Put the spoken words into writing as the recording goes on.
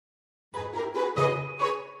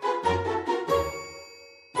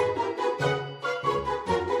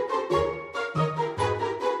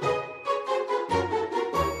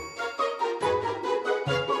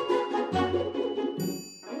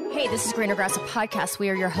this is Greener Grass, a podcast. We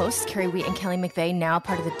are your hosts, Carrie Wheat and Kelly McVeigh, now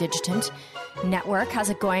part of the Digitant Network. How's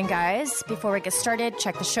it going, guys? Before we get started,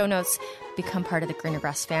 check the show notes. Become part of the Greener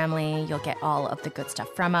Grass family. You'll get all of the good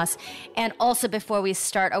stuff from us. And also, before we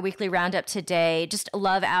start our weekly roundup today, just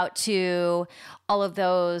love out to all of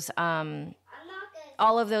those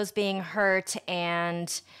being hurt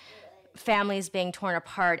and families being torn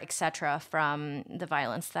apart, etc., from the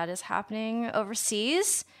violence that is happening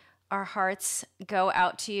overseas. Our hearts go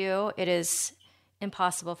out to you. It is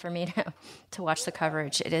impossible for me to watch the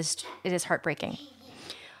coverage. It is heartbreaking.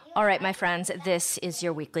 All right, my friends, this is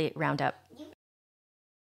your weekly roundup.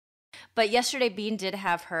 But yesterday, Bean did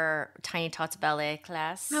have her Tiny Tots ballet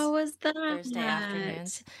class. How was that? Thursday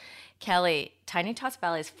afternoons. Kelly, Tiny Tots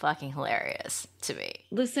ballet is fucking hilarious to me.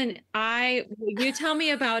 Listen, you tell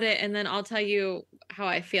me about it, and then I'll tell you how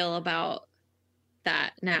I feel about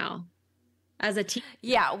that now. As a teacher.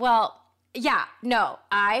 Yeah, well, yeah, no.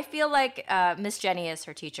 I feel like Miss Jenny is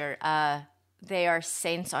her teacher. They are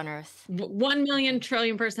saints on earth.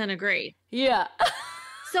 1,000,000,000,000,000% agree. Yeah.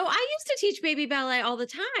 So I used to teach baby ballet all the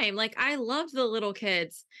time. Like, I loved the little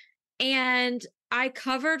kids. And I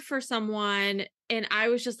covered for someone, and I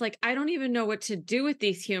was just like, I don't even know what to do with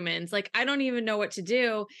these humans. Like, I don't even know what to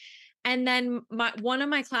do. And then one of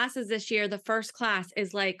my classes this year, the first class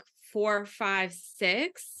is like 4, 5,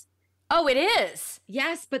 6. Oh, it is.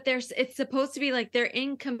 Yes, but it's supposed to be like they're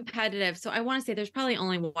in competitive. So I want to say there's probably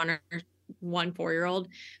only one 4-year-old.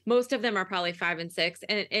 Most of them are probably 5 and 6,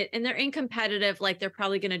 and they're in competitive. Like, they're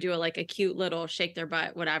probably going to do a cute little shake their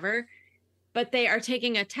butt, whatever. But they are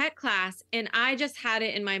taking a tech class, and I just had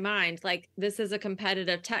it in my mind like, this is a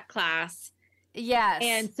competitive tech class. Yes.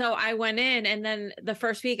 And so I went in, and then the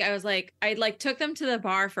first week I was like, I took them to the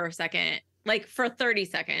bar for a second. Like for 30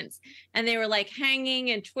 seconds. And they were like hanging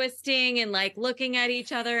and twisting and like looking at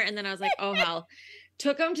each other. And then I was like, oh, hell.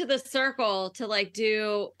 Took them to the circle to like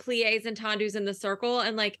do plies and tendus in the circle.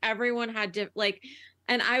 And like everyone had to like,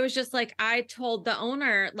 and I was just like, I told the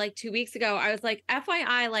owner like 2 weeks ago, I was like,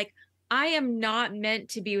 FYI, like, I am not meant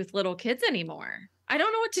to be with little kids anymore. I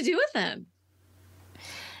don't know what to do with them.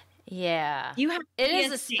 Yeah. It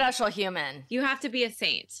is a special human. You have to be a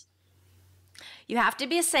saint. You have to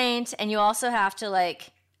be a saint, and you also have to,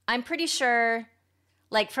 like, I'm pretty sure,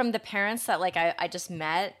 like, from the parents that, like, I just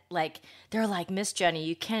met, like, they're like, Miss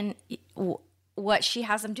Jenny, what she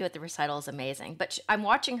has them do at the recital is amazing. But I'm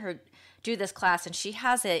watching her do this class, and she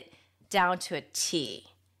has it down to a T.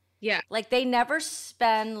 Yeah. Like, they never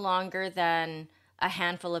spend longer than a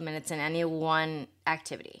handful of minutes in any one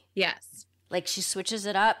activity. Yes. Like, she switches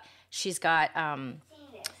it up. She's got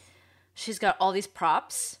all these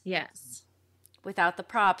props. Yes. Without the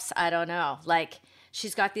props, I don't know. Like,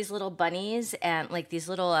 she's got these little bunnies and like these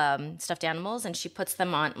little stuffed animals, and she puts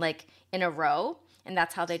them on like in a row, and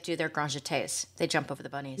that's how they do their grand jetés. They jump over the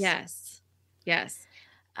bunnies. Yes. Yes.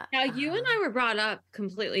 Now, you and I were brought up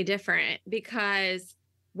completely different, because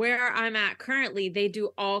where I'm at currently, they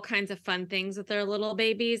do all kinds of fun things with their little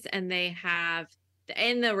babies, and they have,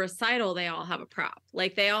 in the recital, they all have a prop.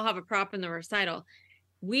 Like, they all have a prop in the recital.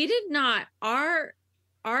 We did not.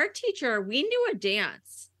 Our teacher, we knew a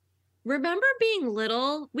dance. Remember being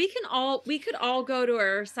little? We could all go to a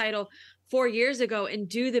recital 4 years ago and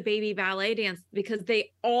do the baby ballet dance, because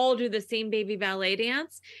they all do the same baby ballet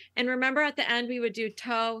dance. And remember, at the end, we would do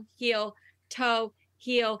toe, heel, toe,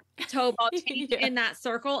 ball change yeah. in that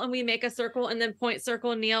circle, and we make a circle and then point,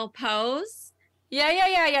 circle, kneel, pose.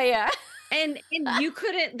 Yeah. And you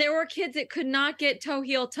couldn't. There were kids that could not get toe,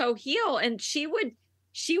 heel, and she would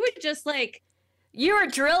just like. You were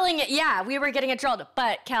drilling it. Yeah, we were getting it drilled.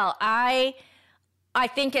 But Kel, I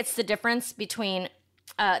think it's the difference between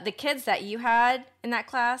the kids that you had in that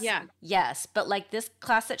class. Yeah. Yes, but like this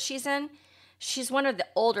class that she's in, she's one of the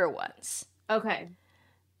older ones. Okay.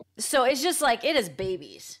 So it's just like, it is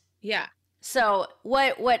babies. Yeah. So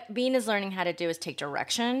what Bean is learning how to do is take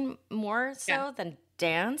direction more so than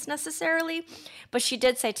dance necessarily. But she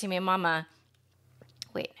did say to me, Mama,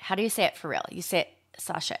 wait, how do you say it for real? You say it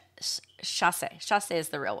sachet. Chasse is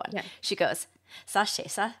the real one. Yeah. She goes,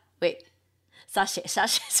 sachet. And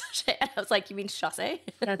I was like, you mean chasse?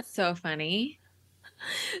 That's so funny.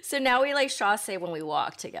 So now we like chasse when we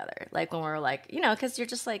walk together. Like when we're like, because you're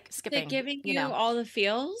just like skipping. They're giving you all the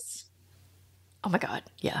feels? Oh my God.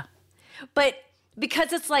 Yeah. But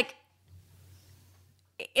because it's like,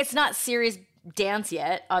 it's not serious dance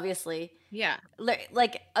yet, obviously. Yeah.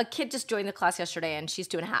 Like a kid just joined the class yesterday and she's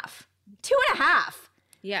 2.5. 2.5.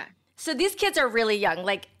 Yeah. So these kids are really young.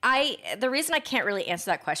 Like the reason I can't really answer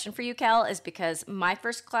that question for you, Cal, is because my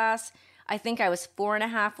first class, I think I was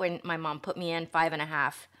 4.5 when my mom put me in,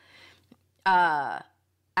 5.5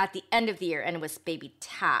 at the end of the year, and it was baby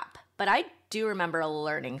tap. But I do remember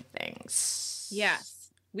learning things. Yes,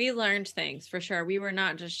 we learned things for sure. We were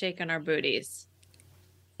not just shaking our booties.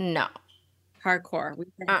 No. Hardcore. It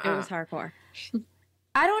was hardcore.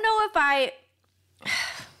 I don't know if I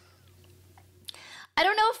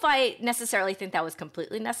don't know if I necessarily think that was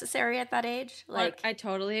completely necessary at that age. Like, I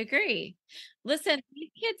totally agree. Listen, these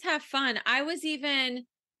kids have fun. I was even,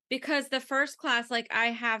 because the first class, like I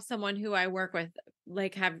have someone who I work with,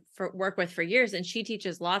 like work with for years, and she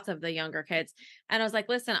teaches lots of the younger kids. And I was like,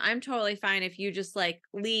 listen, I'm totally fine if you just like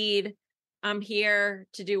lead. I'm here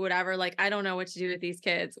to do whatever. Like, I don't know what to do with these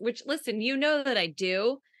kids, which listen, you know that I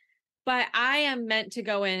do. But I am meant to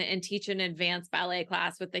go in and teach an advanced ballet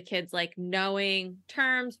class with the kids, like knowing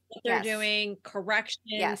terms, what they're doing,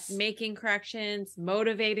 corrections, making corrections,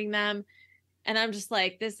 motivating them. And I'm just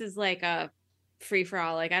like, this is like a free for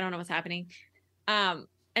all. Like, I don't know what's happening.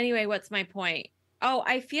 Anyway, what's my point? Oh,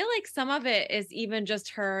 I feel like some of it is even just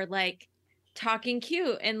her like talking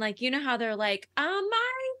cute. And like, you know how they're like,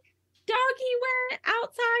 my doggy went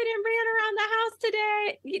outside and ran around the house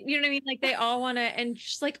today. You know what I mean? Like they all want to, and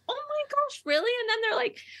she's like, oh my gosh, really? And then they're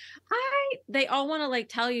like, they all want to like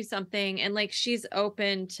tell you something. And like, she's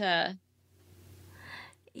open to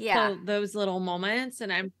those little moments.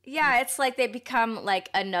 And it's like they become like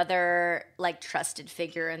another like trusted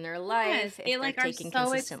figure in their life. Yes, they like are taking so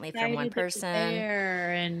consistently from one person.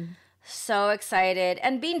 And so excited.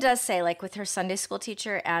 And Bean does say, like, with her Sunday school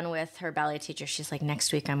teacher and with her ballet teacher, she's like,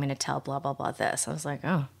 next week I'm going to tell blah, blah, blah this. I was like,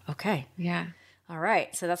 oh, okay. Yeah. All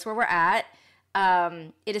right. So that's where we're at.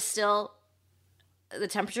 It is still the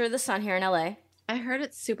temperature of the sun here in LA. I heard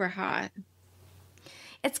it's super hot.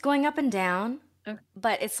 It's going up and down. Okay.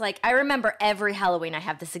 But it's like, I remember every Halloween I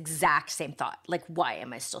have this exact same thought. Like, why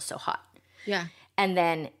am I still so hot? Yeah. And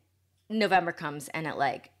then November comes and it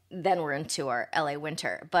like, then we're into our LA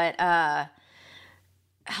winter. But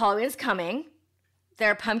Halloween's coming.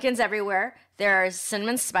 There are pumpkins everywhere. There are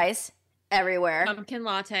cinnamon spice everywhere. Pumpkin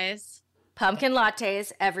lattes. Pumpkin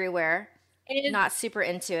lattes everywhere. Not super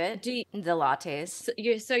into it. The lattes.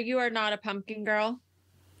 So you are not a pumpkin girl?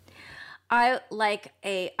 I'm like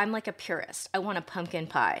a purist. I want a pumpkin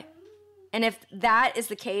pie. And if that is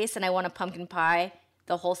the case and I want a pumpkin pie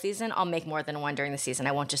the whole season, I'll make more than one during the season.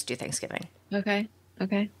 I won't just do Thanksgiving. Okay.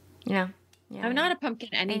 Yeah. I'm not a pumpkin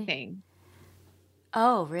anything.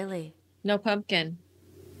 Oh, really? No pumpkin.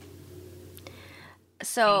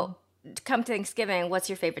 So, come Thanksgiving, what's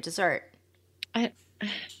your favorite dessert? I'm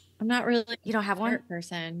not really. You don't have one?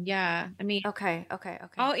 Person. Yeah. I mean. Okay.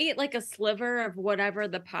 I'll eat like a sliver of whatever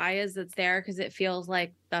the pie is that's there because it feels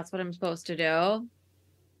like that's what I'm supposed to do.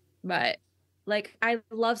 But like, I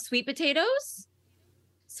love sweet potatoes.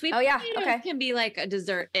 Sweet potatoes can be like a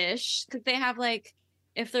dessert-ish because they have like,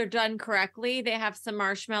 if they're done correctly, they have some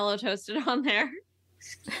marshmallow toasted on there.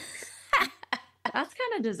 That's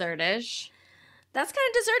kind of dessert-ish.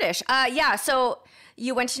 Yeah. So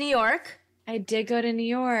you went to New York. I did go to New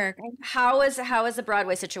York. How is the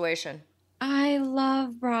Broadway situation? I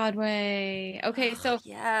love Broadway. Okay, so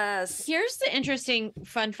yes. Here's the interesting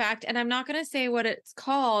fun fact, and I'm not going to say what it's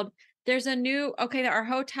called. There's a new, our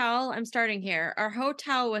hotel, I'm starting here. Our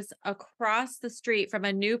hotel was across the street from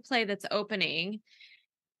a new play that's opening.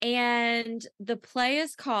 And the play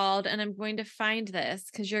is called, and I'm going to find this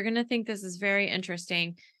because you're going to think this is very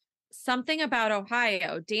interesting. Something about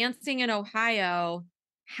Ohio, dancing in Ohio,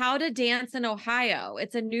 how to dance in Ohio.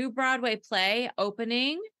 It's a new Broadway play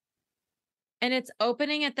opening. And it's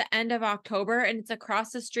opening at the end of October, and it's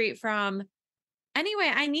across the street from.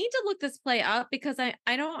 Anyway, I need to look this play up because I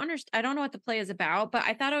don't understand. I don't know what the play is about, but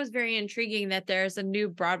I thought it was very intriguing that there's a new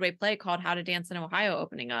Broadway play called How to Dance in Ohio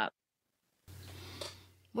opening up.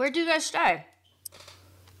 Where do you guys stay?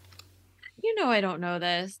 You know I don't know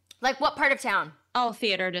this. Like what part of town? Oh,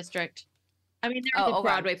 Theater District. I mean, there's a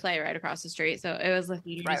Broadway play right across the street, so it was the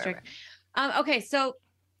Theater District. Right. Okay, so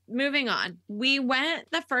moving on. We went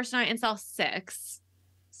the first night and saw Six.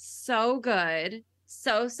 So good.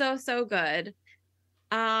 So good.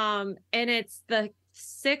 And it's the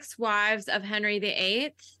 6 wives of Henry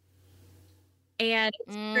VIII. And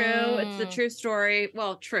it's true. It's the true story.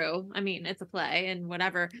 Well, true. I mean, it's a play and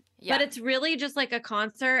whatever. Yeah. But it's really just like a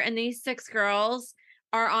concert. And these 6 girls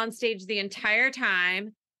are on stage the entire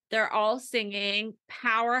time. They're all singing,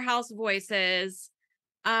 powerhouse voices.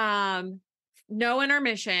 No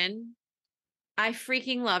intermission. I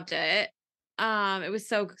freaking loved it. It was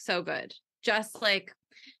so good. Just like,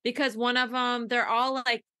 because one of them, they're all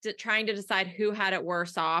like trying to decide who had it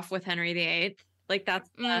worse off with Henry VIII. Like that's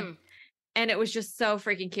and it was just so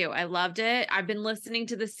freaking cute. I loved it. I've been listening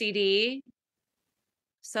to the CD.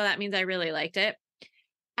 So that means I really liked it.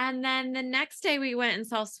 And then the next day we went and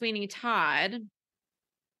saw Sweeney Todd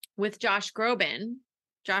with Josh Groban.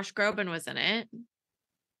 Josh Groban was in it.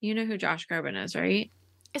 You know who Josh Groban is, right?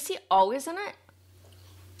 Is he always in it?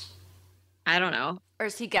 I don't know. Or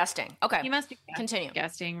is he guesting? Okay. He must be Continue.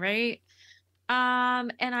 guesting, right?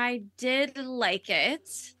 And I did like it.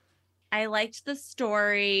 I liked the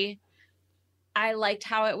story. I liked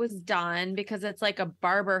how it was done because it's like a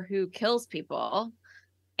barber who kills people.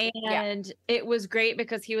 And it was great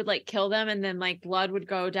because he would like kill them and then like blood would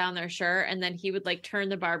go down their shirt and then he would like turn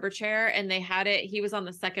the barber chair and they had it. He was on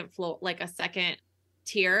the second floor, like a second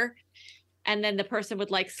tier. And then the person would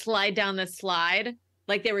like slide down the slide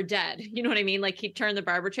like they were dead. You know what I mean? Like he'd turn the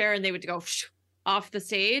barber chair and they would go off the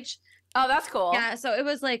stage. Oh, that's cool. Yeah, so it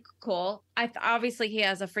was like cool. Obviously he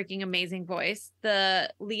has a freaking amazing voice.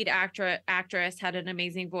 The lead actress had an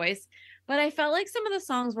amazing voice, but I felt like some of the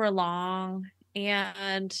songs were long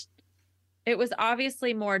and it was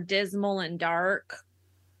obviously more dismal and dark,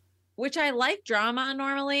 which I like drama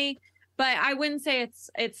normally, but I wouldn't say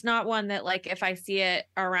it's not one that like if I see it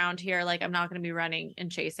around here, like I'm not going to be running and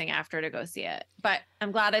chasing after to go see it. But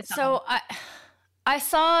I'm glad I saw. So I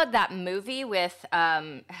saw that movie with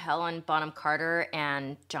Helen Bonham Carter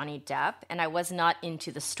and Johnny Depp, and I was not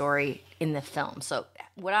into the story in the film. So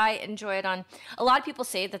would I enjoy it on? A lot of people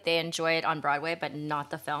say that they enjoy it on Broadway, but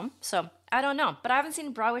not the film. So I don't know. But I haven't seen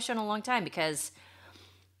a Broadway show in a long time because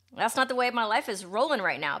that's not the way my life is rolling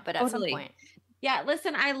right now. But at some point. Yeah,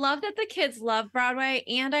 listen, I love that the kids love Broadway,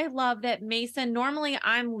 and I love that Mason, normally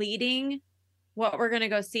I'm leading what we're going to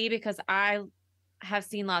go see because I have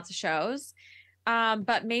seen lots of shows.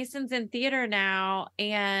 But Mason's in theater now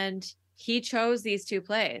and he chose these two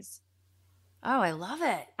plays. Oh, I love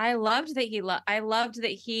it. I loved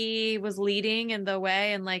that he was leading in the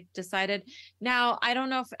way and like decided. Now, I don't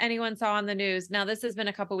know if anyone saw on the news. Now, this has been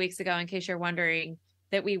a couple weeks ago in case you're wondering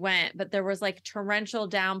that we went, but there was like torrential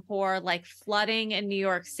downpour, like flooding in New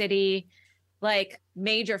York City, like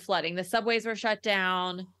major flooding. The subways were shut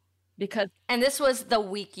down because. And this was the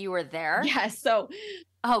week you were there? Yeah. So.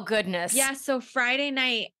 Oh, goodness. Yeah. So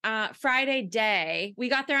Friday day, we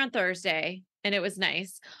got there on Thursday and it was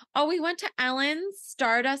nice. Oh, we went to Ellen's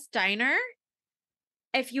Stardust Diner.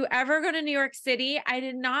 If you ever go to New York City, I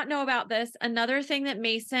did not know about this. Another thing that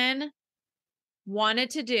Mason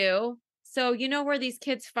wanted to do. So you know where these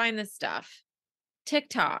kids find this stuff?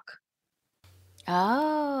 TikTok.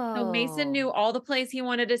 Oh. So Mason knew all the plays he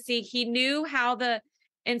wanted to see. He knew how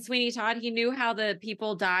in Sweeney Todd, he knew how the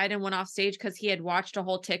people died and went off stage because he had watched a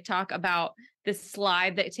whole TikTok about this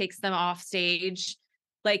slide that takes them off stage.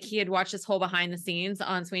 Like he had watched this whole behind the scenes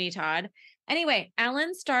on Sweeney Todd. Anyway,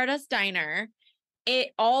 Ellen's Stardust Diner,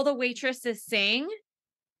 all the waitresses and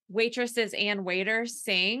waiters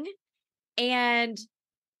sing. And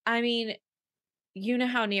I mean, you know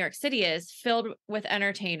how New York City is filled with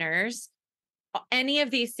entertainers. Any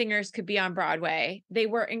of these singers could be on Broadway. They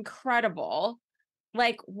were incredible.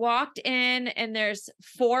 Like walked in and there's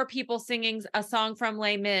 4 people singing a song from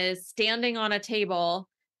Les Mis standing on a table.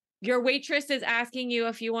 Your waitress is asking you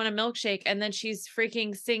if you want a milkshake and then she's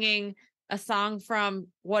freaking singing a song from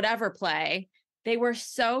whatever play. They were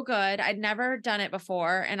so good. I'd never done it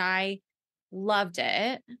before and I loved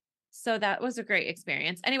it. So that was a great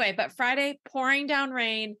experience. Anyway, but Friday, pouring down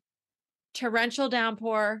rain, torrential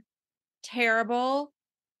downpour, terrible.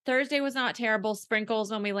 Thursday was not terrible. Sprinkles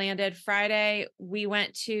when we landed. Friday, we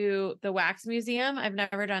went to the Wax Museum. I've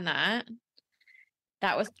never done that.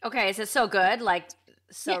 That was okay. Is it so good? Like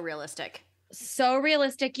realistic? So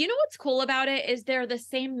realistic. You know what's cool about it is they're the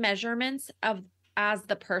same measurements as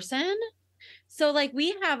the person. So like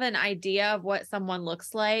we have an idea of what someone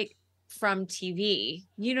looks like from TV.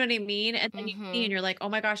 You know what I mean? And then you see and you're like, oh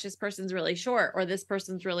my gosh, this person's really short or this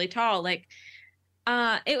person's really tall. Like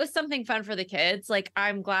it was something fun for the kids. Like,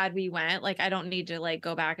 I'm glad we went. Like, I don't need to like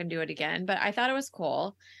go back and do it again, but I thought it was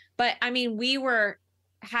cool. But I mean,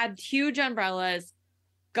 had huge umbrellas,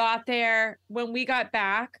 got there. When we got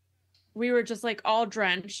back, we were just like all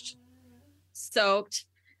drenched, soaked,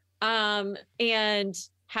 and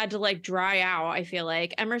had to like dry out. I feel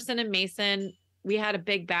like Emerson and Mason, we had a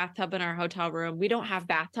big bathtub in our hotel room. We don't have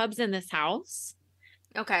bathtubs in this house.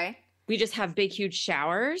 Okay. We just have big, huge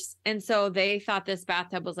showers. And so they thought this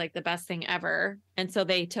bathtub was like the best thing ever. And so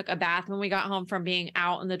they took a bath when we got home from being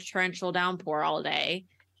out in the torrential downpour all day.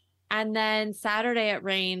 And then Saturday it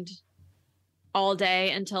rained all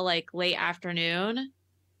day until like late afternoon,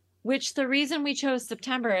 which the reason we chose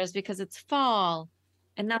September is because it's fall.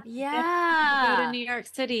 And that's go to New York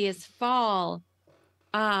City is fall.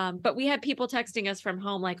 But we had people texting us from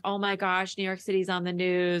home like, oh my gosh, New York City's on the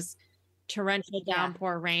news. Torrential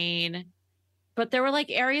downpour rain. but there were like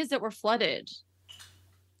areas that were flooded.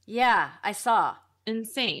 Yeah, I saw.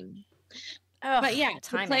 Insane. Ugh, but yeah,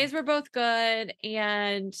 timing. the plays were both good.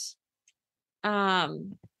 And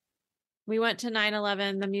we went to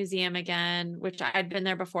 9/11, the museum again, which I'd been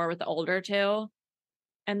there before with the older two.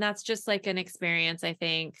 And that's just like an experience, I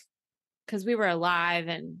think, because we were alive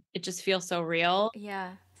and it just feels so real.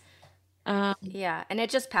 Yeah. Um, Yeah, and it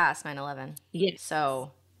just passed 9/11. yes.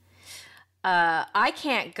 So I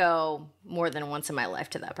can't go more than once in my life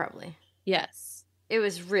to that probably. Yes. It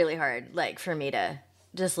was really hard, like, for me to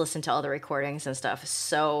just listen to all the recordings and stuff.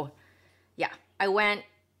 So, yeah, I went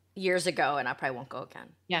years ago and I probably won't go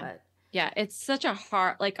again. Yeah. But Yeah. It's such a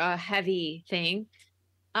hard, like a heavy thing.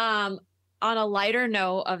 On a lighter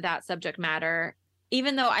note of that subject matter,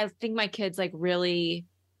 even though I think my kids like really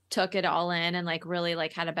took it all in and like really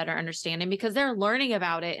like had a better understanding because they're learning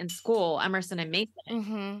about it in school, Emerson and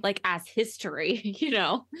Mason, like as history, you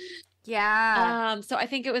know? Yeah. So I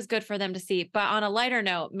think it was good for them to see. But on a lighter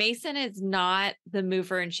note, Mason is not the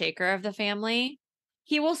mover and shaker of the family.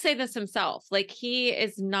 He will say this himself. Like he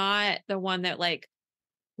is not the one that like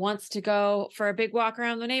wants to go for a big walk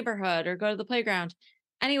around the neighborhood or go to the playground.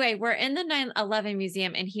 Anyway, we're in the 9/11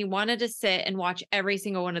 museum and he wanted to sit and watch every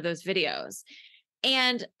single one of those videos.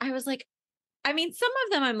 And I was like, I mean, some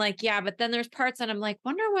of them I'm like, yeah, but then there's parts that I'm like,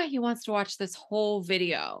 wonder why he wants to watch this whole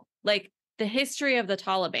video. Like the history of the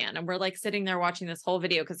Taliban. And we're like sitting there watching this whole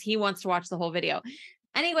video because he wants to watch the whole video.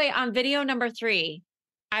 Anyway, on video number 3,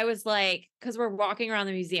 I was like, because we're walking around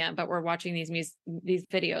the museum, but we're watching these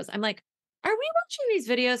videos. I'm like, are we watching these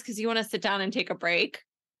videos because you want to sit down and take a break?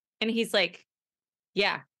 And he's like,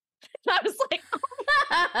 yeah. I was like, oh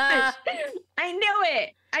my gosh, I knew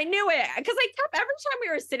it. I knew it. Because I kept every time we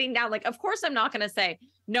were sitting down, like, of course, I'm not going to say,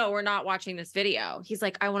 no, we're not watching this video. He's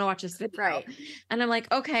like, I want to watch this video. Right. And I'm like,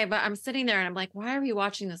 okay, but I'm sitting there and I'm like, why are we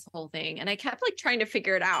watching this whole thing? And I kept like trying to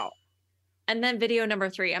figure it out. And then video number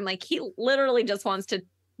 3, I'm like, he literally just wants to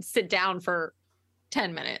sit down for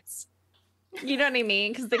 10 minutes. You know what I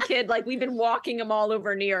mean? Because the kid, like, we've been walking him all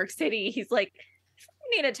over New York City. He's like,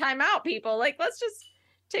 we need a timeout, people. Like, let's just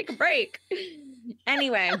take a break.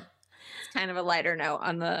 Anyway, it's kind of a lighter note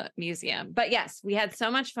on the museum. But yes, we had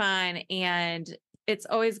so much fun. And it's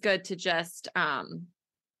always good to just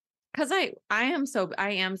because I am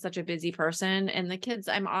such a busy person. And the kids,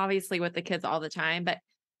 I'm obviously with the kids all the time, but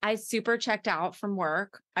I super checked out from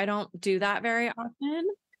work. I don't do that very often.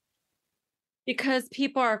 Because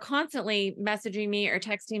people are constantly messaging me or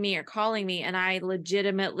texting me or calling me, and I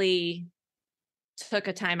legitimately took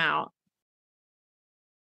a time out.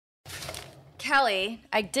 Kelly,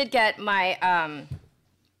 I did get my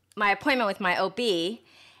my appointment with my OB,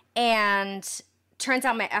 and turns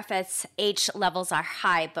out my FSH levels are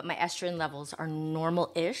high, but my estrogen levels are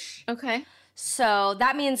normal-ish. Okay. So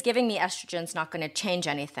that means giving me estrogen's not going to change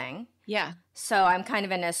anything. Yeah. So I'm kind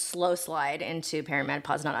of in a slow slide into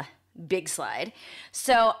perimenopause, not a big slide.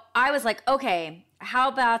 So I was like, okay, how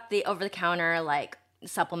about the over-the-counter like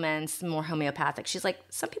supplements, more homeopathic? She's like,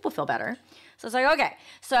 some people feel better. So I was like, okay.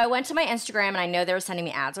 So I went to my Instagram and I know they were sending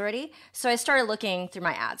me ads already. So I started looking through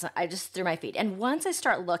my ads. I just through my feed. And once I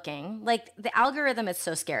start looking, like the algorithm is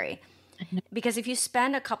so scary because if you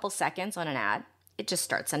spend a couple seconds on an ad, it just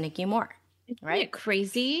starts sending you more. Right? Isn't it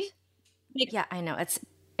crazy? Like, yeah, I know. It's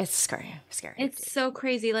scary. Scary. It's so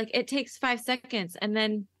crazy. Like it takes 5 seconds and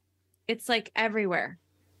then it's like everywhere.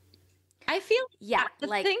 I feel the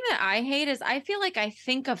thing that I hate is I feel like I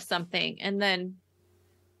think of something and then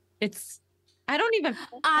I don't even.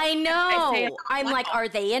 I know. I'm like, are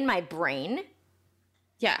they in my brain?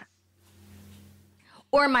 Yeah.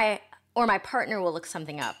 Or my partner will look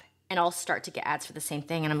something up and I'll start to get ads for the same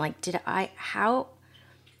thing. And I'm like, how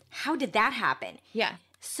did that happen? Yeah.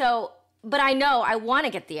 So, but I know I want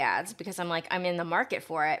to get the ads because I'm like, I'm in the market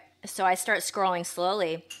for it. So I start scrolling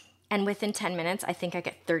slowly. And within 10 minutes, I think I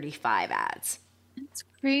get 35 ads. It's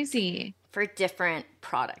crazy. For different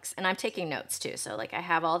products. And I'm taking notes too. So like I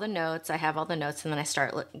have all the notes, and then I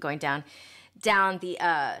start going down the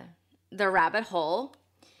rabbit hole.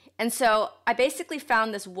 And so I basically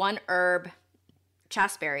found this one herb,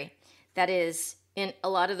 chasteberry, that is in a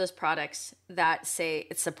lot of those products that say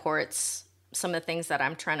it supports some of the things that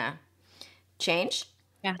I'm trying to change.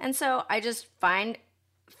 Yeah. And so I just find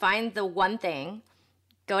the one thing,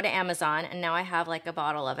 go to Amazon, and now I have like a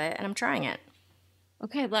bottle of it and I'm trying it.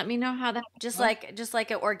 Okay, let me know how that just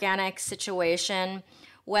like an organic situation,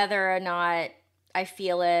 whether or not I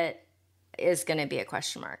feel it is going to be a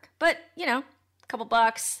question mark. But, you know, a couple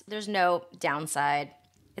bucks, there's no downside.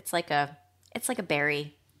 It's like a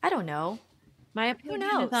berry. I don't know. My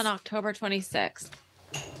appointment is on October 26th.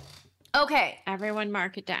 Okay. Everyone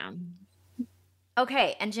mark it down.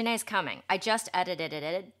 Okay, and Janae's coming. I just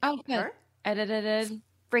edited Oh, good. her. Edited.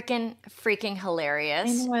 Freaking I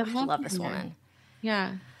hilarious. know. I I love love this her. woman.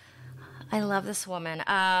 Yeah. I love this woman.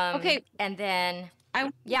 Okay. And then I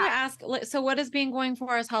wanted to yeah, ask, so what is being going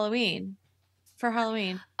for as Halloween? For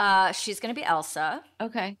Halloween? she's gonna be Elsa.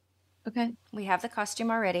 Okay. Okay. We have the costume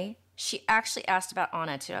already. She actually asked about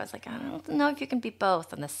Anna too. I was like, I don't know if you can be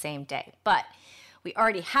both on the same day, but we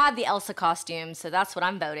already had the Elsa costume, so that's what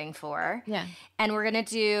I'm voting for. Yeah. And we're gonna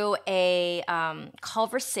do a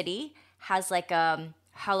Culver City has like a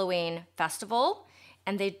Halloween festival,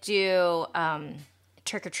 and they do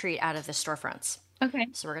trick or treat out of the storefronts. Okay.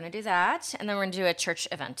 So we're gonna do that, and then we're gonna do a church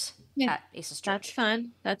event Yeah. at Aces Church. That's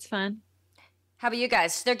fun. That's fun. How about you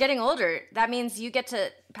guys? They're getting older. That means you get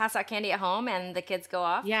to pass out candy at home, and the kids go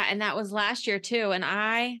off. Yeah. And that was last year too. And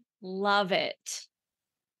I love it.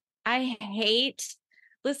 I hate,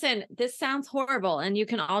 listen, this sounds horrible and you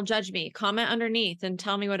can all judge me. Comment underneath and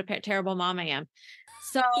tell me what a terrible mom I am.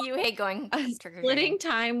 So You hate going trick or splitting treating.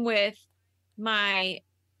 time with my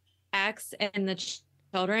ex and the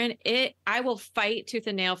children, I will fight tooth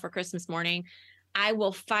and nail for Christmas morning. I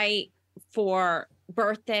will fight for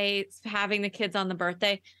birthdays, having the kids on the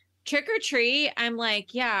birthday. Trick or treat, I'm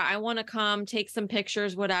like, yeah, I want to come take some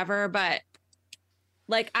pictures, whatever, but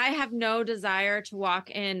like I have no desire to walk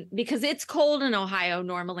in because it's cold in Ohio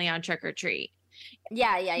normally on trick or treat.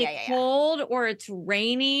 Yeah. Cold or it's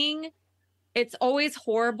raining. It's always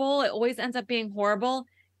horrible. It always ends up being horrible.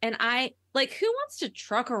 And I like, who wants to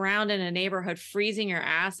truck around in a neighborhood freezing your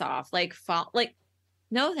ass off? Like,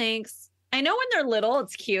 no thanks. I know when they're little,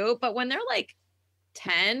 it's cute, but when they're like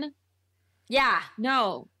 10, Yeah.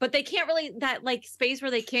 no, but they can't really that like space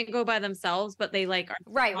where they can't go by themselves, but they like are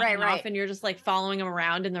Right. off and you're just like following them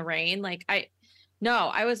around in the rain. Like I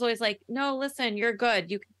was always like, no, listen, you're good.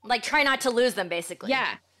 You Like try not to lose them, basically.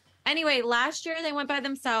 yeah. Anyway, last year they went by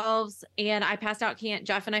themselves and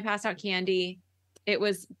Jeff and I passed out candy. It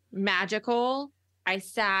was magical. I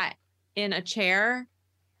sat in a chair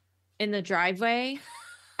in the driveway.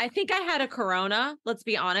 I think I had a Corona. Let's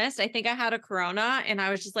be honest. I think I had a Corona and I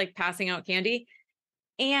was just like passing out candy.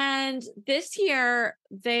 And this year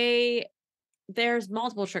there's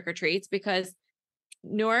multiple trick or treats because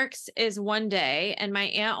Newark's is one day and my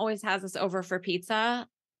aunt always has us over for pizza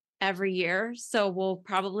every year. So we'll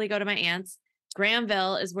probably go to my aunt's.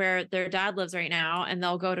 Granville is where their dad lives right now. And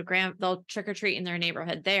they'll go to they'll trick or treat in their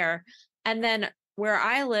neighborhood there. And then where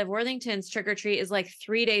I live, Worthington's trick or treat is like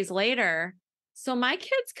 3 days later. So my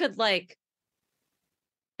kids could like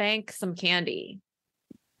bank some candy.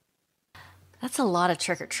 That's a lot of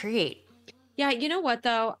trick or treat. Yeah. You know what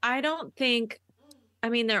though? I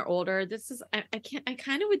mean, they're older. I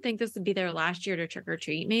kind of would think this would be their last year to trick or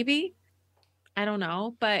treat, maybe. I don't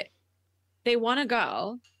know, but they want to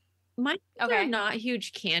go. My kids are not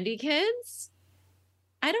huge candy kids.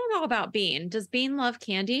 I don't know about Bean. Does Bean love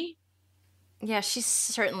candy? Yeah, she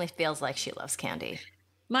certainly feels like she loves candy.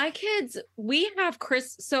 My kids, we have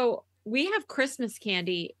Christmas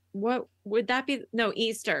candy. What would that be? No,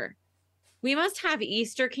 Easter. We must have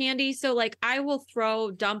Easter candy. So like I will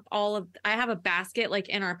I have a basket like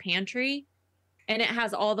in our pantry and it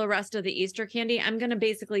has all the rest of the Easter candy. I'm going to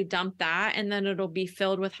basically dump that and then it'll be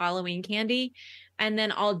filled with Halloween candy. And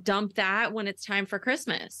then I'll dump that when it's time for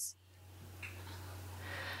Christmas.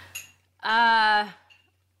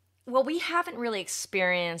 Well, we haven't really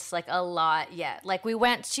experienced like a lot yet. Like we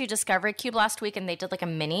went to Discovery Cube last week and they did like a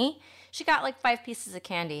mini. She got like 5 pieces of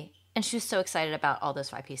candy and she was so excited about all those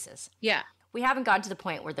 5 pieces. Yeah. We haven't gotten to the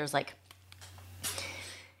point where there's like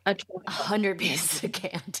 100 pieces of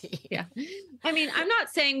candy. Yeah. I mean, I'm not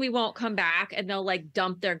saying we won't come back and they'll like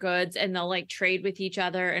dump their goods and they'll like trade with each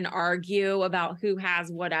other and argue about who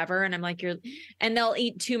has whatever. And I'm like, and they'll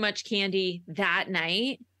eat too much candy that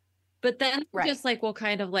night. But then just like, we'll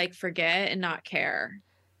kind of like forget and not care.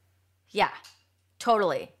 Yeah,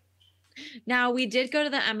 totally. Now we did go to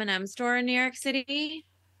the M&M store in New York City.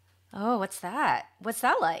 Oh, what's that? What's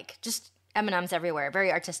that like? Just M&Ms everywhere.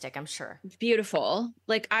 Very artistic, I'm sure. Beautiful.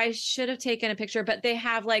 Like I should have taken a picture, but they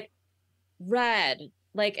have like red,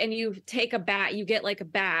 like, and you take you get like a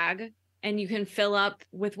bag and you can fill up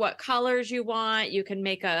with what colors you want. You can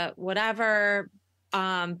make a whatever.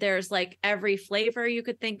 There's like every flavor you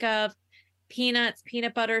could think of, peanuts,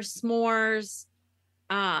 peanut butter, s'mores,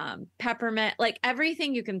 peppermint, like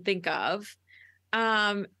everything you can think of.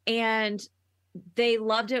 And they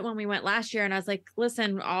loved it when we went last year. And I was like,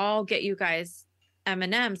 listen, I'll get you guys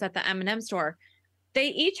M&Ms at the M&M store. They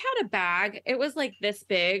each had a bag. It was like this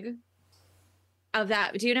big of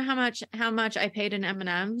that. Do you know how much I paid in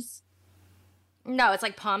M&Ms? No, it's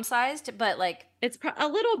like palm sized, but like It's a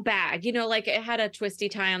little bag, you know, like it had a twisty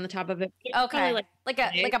tie on the top of it. It's Okay.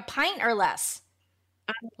 probably Like a pint or less?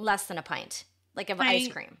 um, Less than a pint. Like of ice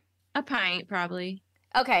pint, cream. a pint probably.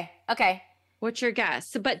 Okay. Okay. What's your guess?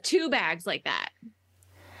 So, but 2 bags like that.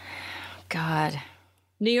 God.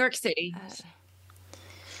 New York City,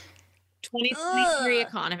 2023 Ugh.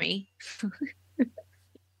 economy.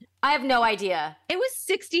 I have no idea. It was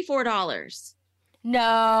 $64. No,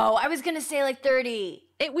 I was gonna say like 30.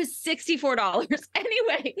 It was $64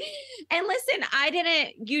 anyway. And listen,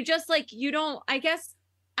 you just like, you don't, I guess,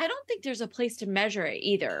 I don't think there's a place to measure it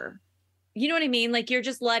either. You know what I mean? Like you're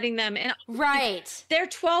just letting them, and Right. they're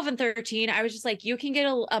 12 and 13. I was just like, you can get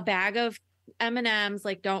a bag of M&Ms,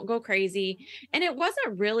 like don't go crazy. And it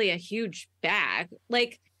wasn't really a huge bag.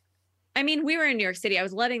 Like, I mean, we were in New York City. I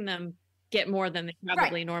was letting them get more than they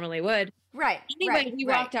probably normally would. Right. Anyway, we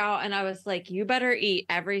walked out and I was like, you better eat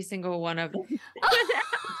every single one of them.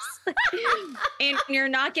 And you're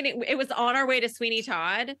not getting, it was on our way to Sweeney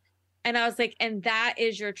Todd. And I was like, and that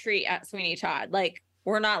is your treat at Sweeney Todd. Like,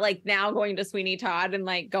 we're not like now going to Sweeney Todd and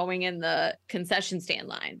like going in the concession stand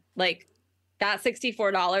line. Like that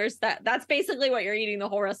 $64, that's basically what you're eating the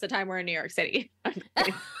whole rest of the time we're in New York City.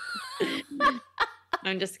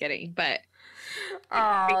 I'm just kidding, but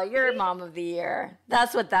Oh, you're mom of the year.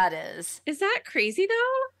 That's what that is. is that crazy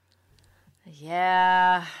though?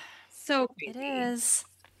 Yeah, So crazy. it is.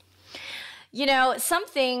 You know, some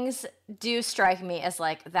things do strike me as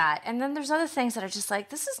like that. And then there's other things that are just like,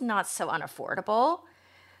 this is not so unaffordable.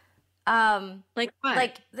 Like what?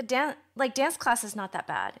 Like dance class is not that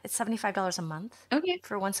bad. It's $75 a month Okay.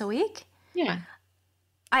 for once a week. Yeah.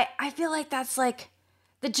 I feel like that's like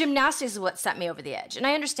the gymnastics is what set me over the edge. And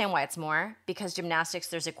I understand why it's more, because gymnastics,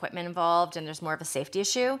 there's equipment involved and there's more of a safety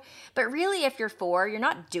issue. But really, if you're 4, you're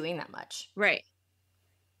not doing that much. Right.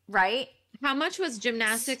 Right? How much was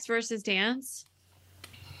gymnastics versus dance?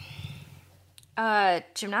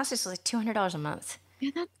 Gymnastics was like $200 a month.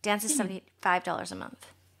 Yeah, that's Dance is $75 a month.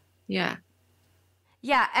 yeah.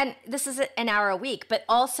 Yeah, and this is an hour a week, but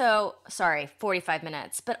also, 45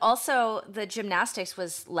 minutes. But also the gymnastics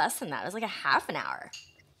was less than that. It was like a half an hour.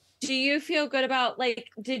 Do you feel good about like,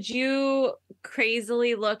 did you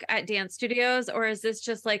crazily look at dance studios, or is this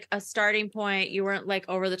just like a starting point? You weren't like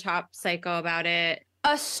over the top psycho about it.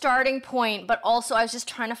 A starting point, but also I was just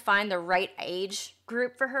trying to find the right age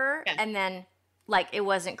group for her. Yeah. And then like it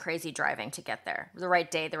wasn't crazy driving to get there. The right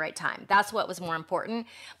day, the right time. That's what was more important.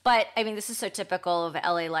 But I mean, this is so typical of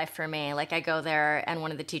LA life for me. Like I go there and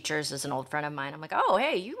one of the teachers is an old friend of mine. I'm like, oh,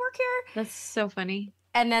 hey, you work here? That's so funny.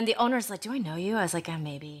 And then the owner's like, do I know you? I was like,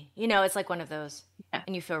 maybe. You know, it's like one of those. Yeah.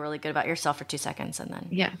 And you feel really good about yourself for 2 seconds and then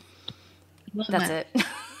Yeah. that's it.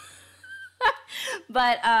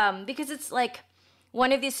 But because it's like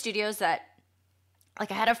one of these studios that, like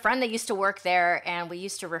I had a friend that used to work there and we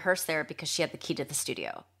used to rehearse there because she had the key to the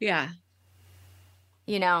studio. Yeah.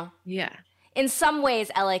 You know? Yeah. In some ways,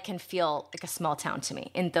 LA can feel like a small town to me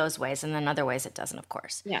in those ways. And then other ways it doesn't, of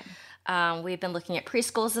course. Yeah. We've been looking at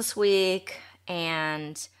preschools this week.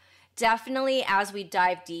 And definitely as we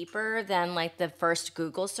dive deeper than like the first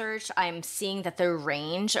Google search, I'm seeing that the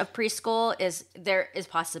range of preschool there is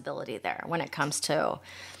possibility there when it comes to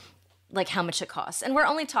like how much it costs. And we're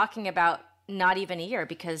only talking about not even a year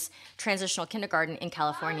because transitional kindergarten in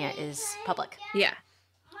California is public. Yeah.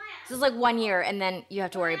 So it's like 1 year and then you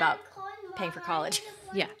have to worry about paying for college.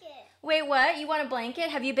 Yeah. Wait, what? You want a blanket?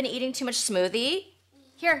 Have you been eating too much smoothie?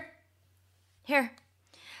 Here.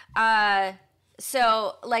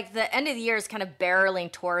 So like the end of the year is kind of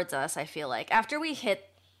barreling towards us, I feel like. After we hit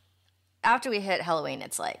Halloween,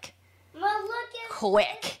 it's like Mom, look at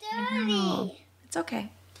quick. It's dirty. It's okay.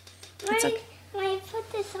 Why, It's okay. why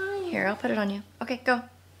put this on Here, I'll put it on you. Okay, go.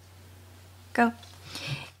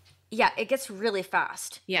 Yeah, it gets really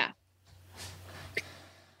fast. Yeah.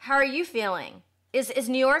 How are you feeling? Is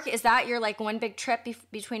New York, is that your like one big trip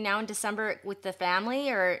between now and December with the family,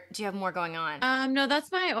 or do you have more going on? No,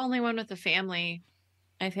 that's my only one with the family,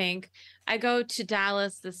 I think. I go to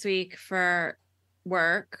Dallas this week for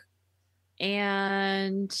work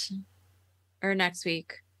or next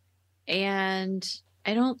week. And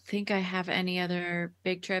I don't think I have any other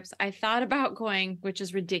big trips. I thought about going, which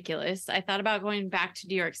is ridiculous. I thought about going back to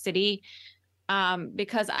New York City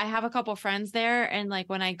because I have a couple friends there. And like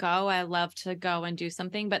when I go, I love to go and do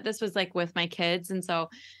something. But this was like with my kids. And so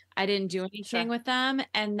I didn't do anything with them.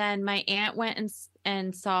 And then my aunt went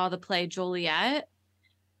and saw the play Juliet,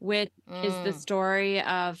 which is the story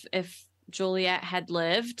of if Juliet had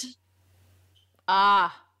lived.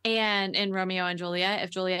 And in Romeo and Juliet, if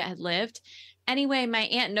Juliet had lived. Anyway, my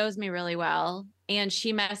aunt knows me really well. And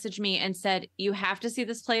she messaged me and said, you have to see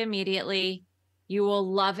this play immediately. You will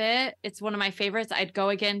love it. It's one of my favorites. I'd go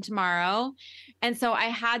again tomorrow. And so I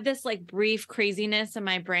had this like brief craziness in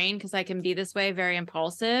my brain because I can be this way, very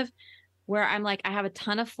impulsive, where I'm like, I have a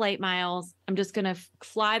ton of flight miles. I'm just going to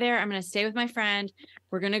fly there. I'm going to stay with my friend.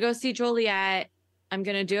 We're going to go see Juliet. I'm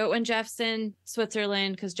going to do it when Jeff's in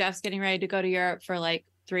Switzerland because Jeff's getting ready to go to Europe for like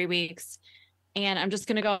 3 weeks. And I'm just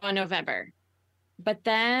going to go in November. But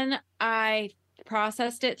then I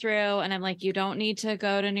processed it through and I'm like, you don't need to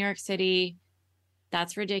go to New York City.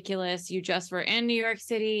 That's ridiculous. You just were in New York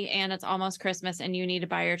City and it's almost Christmas and you need to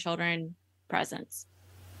buy your children presents.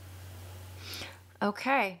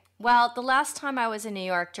 Okay. Well, the last time I was in New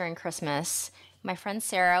York during Christmas, my friend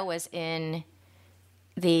Sarah was in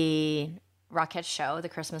the Rockette show, the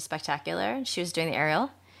Christmas Spectacular. She was doing the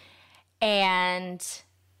aerial. And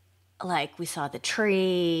like we saw the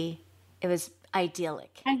tree. It was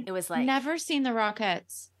idyllic. It was like never seen the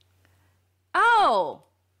Rockettes. Oh,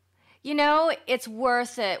 you know, it's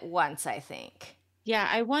worth it once, I think. Yeah,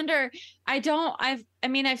 I wonder.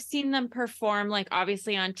 I've seen them perform like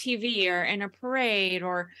obviously on TV or in a parade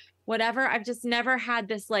or whatever. I've just never had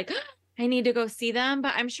this like, I need to go see them,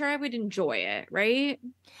 but I'm sure I would enjoy it, right?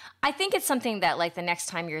 I think it's something that like the next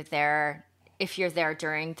time you're there, if you're there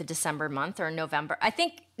during the December month or November, I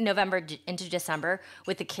think November into December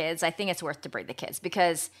with the kids, I think it's worth to bring the kids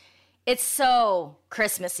because it's so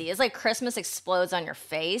Christmassy. It's like Christmas explodes on your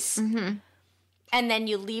face. Mm-hmm. And then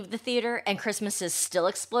you leave the theater and Christmas is still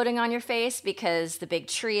exploding on your face because the big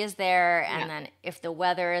tree is there. And then if the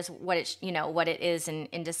weather is what it is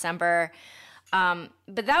in December. But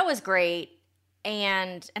that was great.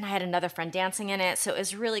 And I had another friend dancing in it. So it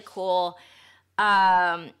was really cool.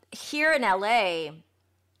 Here in LA,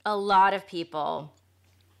 a lot of people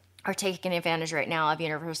are taking advantage right now of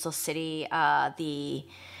Universal City, the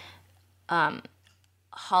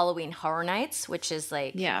Halloween Horror Nights, which is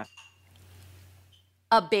like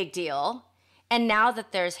a big deal. And now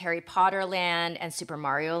that there's Harry Potter Land and Super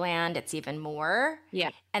Mario Land, it's even more. Yeah.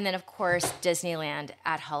 And then, of course, Disneyland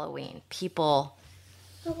at Halloween. People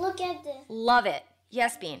look at this. Love it.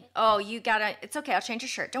 Yes, Bean. Oh, you gotta. It's okay. I'll change your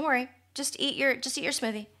shirt. Don't worry. Just eat your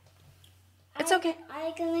smoothie. It's okay.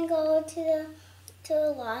 I'm gonna go to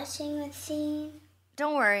the washing machine.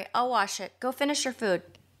 Don't worry. I'll wash it. Go finish your food.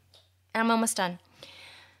 I'm almost done.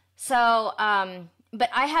 So, but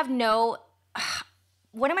I have no.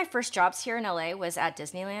 One of my first jobs here in LA was at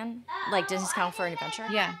Disneyland, like Disney's California Adventure.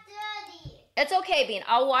 Yeah. It's okay, Bean.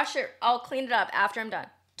 I'll wash it. I'll clean it up after I'm done.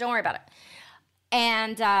 Don't worry about it.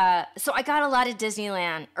 And so I got a lot of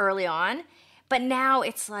Disneyland early on, but now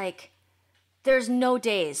it's like there's no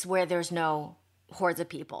days where there's no hordes of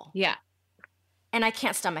people. Yeah. And I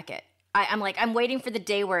can't stomach it. I'm like, I'm waiting for the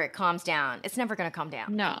day where it calms down. It's never going to calm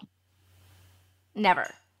down. No.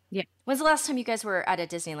 Never. Yeah. When's the last time you guys were at a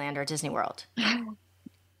Disneyland or Disney World?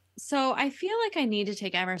 So I feel like I need to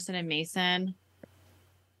take Emerson and Mason.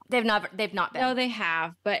 They've not been. No, they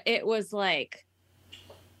have, but it was like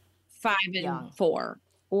 5 and 4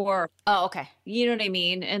 or oh, okay. You know what I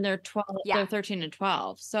mean? And they're 12, they're 13 and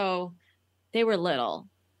 12. So they were little.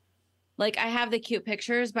 Like I have the cute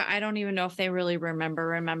pictures, but I don't even know if they really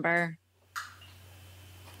remember.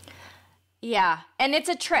 Yeah. And it's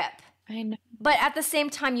a trip. I know. But at the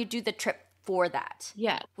same time, you do the trip for that.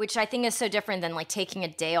 Yeah. Which I think is so different than like taking a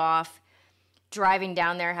day off, driving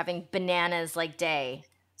down there, having bananas like day.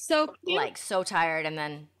 So like so tired and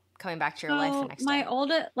then coming back to your life the next day. My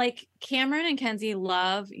oldest, like Cameron and Kenzie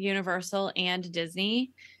love Universal and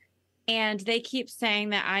Disney. And they keep saying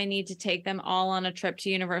that I need to take them all on a trip to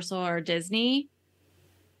Universal or Disney.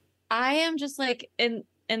 I am just like in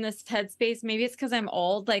this headspace. Maybe it's because I'm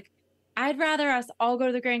old. Like I'd rather us all go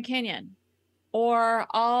to the Grand Canyon or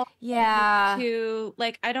all to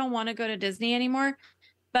like, I don't want to go to Disney anymore,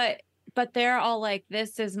 but they're all like,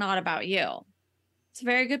 this is not about you. It's a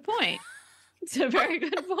very good point. It's a very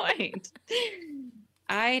good point.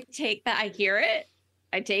 I take that. I hear it.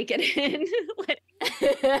 I take it in.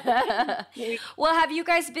 Well, have you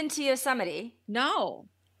guys been to Yosemite? No.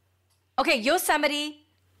 Okay, Yosemite,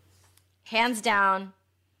 hands down,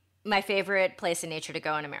 my favorite place in nature to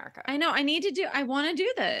go in America. I know. I want to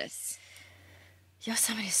do this.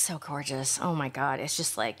 Yosemite is so gorgeous. Oh my God. It's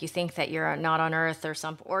just like you think that you're not on Earth or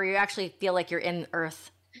something, or you actually feel like you're in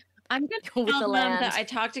Earth. I'm going to tell them that I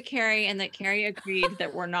talked to Carrie and that Carrie agreed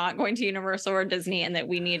that we're not going to Universal or Disney and that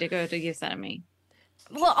we need to go to Yosemite.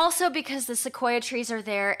 Well, also because the sequoia trees are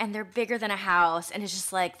there and they're bigger than a house. And it's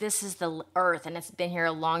just like, this is the Earth and it's been here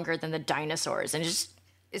longer than the dinosaurs. And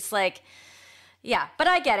it's like, yeah, but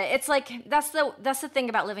I get it. It's like, that's the thing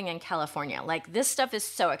about living in California. Like this stuff is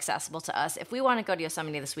so accessible to us. If we want to go to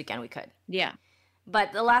Yosemite this weekend, we could. Yeah.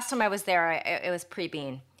 But the last time I was there, it was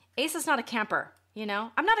pre-Bean. Ace is not a camper, you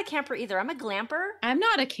know? I'm not a camper either. I'm a glamper. I'm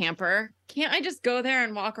not a camper. Can't I just go there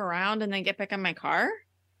and walk around and then get back in my car?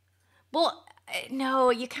 Well, no,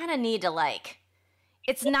 you kind of need to like,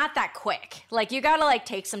 it's not that quick. Like you got to like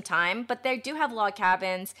take some time, but they do have log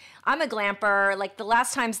cabins. I'm a glamper. Like the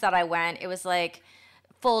last times that I went, it was like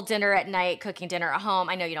full dinner at night, cooking dinner at home.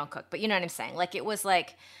 I know you don't cook, but you know what I'm saying? Like it was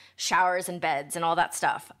like showers and beds and all that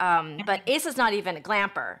stuff. But Ace is not even a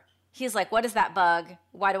glamper. He's like, what is that bug?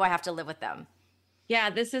 Why do I have to live with them? Yeah,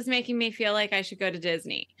 this is making me feel like I should go to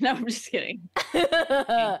Disney. No, I'm just kidding.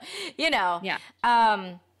 You know. Yeah.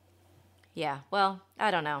 Yeah, well, I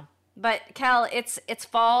don't know. But Kel, it's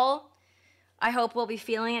fall. I hope we'll be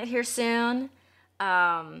feeling it here soon.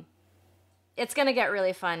 It's going to get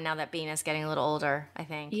really fun now that Bean is getting a little older, I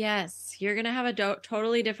think. Yes, you're going to have a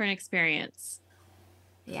totally different experience.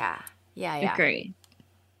 Yeah. I agree.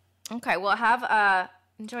 Okay, well,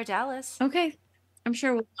 enjoy Dallas. Okay. I'm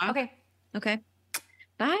sure we'll talk. Okay.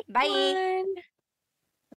 Bye. Bye.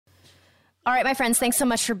 All right, my friends, thanks so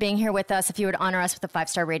much for being here with us. If you would honor us with a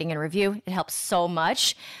 5-star rating and review, it helps so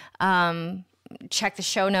much. Check the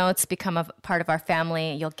show notes, become a part of our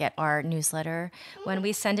family. You'll get our newsletter when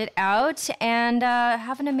we send it out. And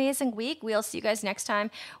have an amazing week. We'll see you guys next time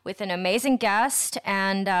with an amazing guest.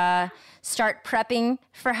 And start prepping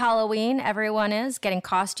for Halloween. Everyone is getting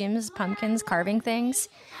costumes, pumpkins, carving things.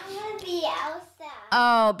 I'm going to be Elsa.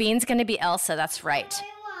 Oh, Bean's going to be Elsa. That's right. What do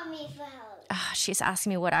you want me for Halloween? She's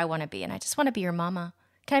asking me what I want to be, and I just want to be your mama.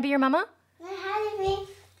 Can I be your mama? I had to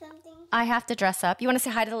be something. I have to dress up. You want to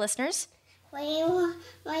say hi to the listeners? When you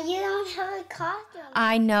don't have a costume.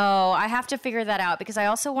 I know. I have to figure that out because I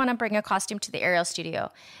also want to bring a costume to the Ariel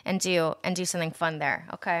studio and do something fun there,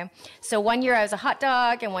 okay? So one year I was a hot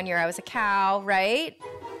dog and one year I was a cow, right?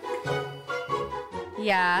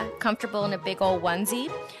 Yeah, comfortable in a big old onesie.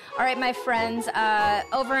 All right, my friends,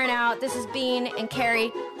 over and out. This is Bean and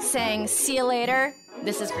Carrie saying see you later.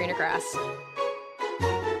 This is Greener Grass.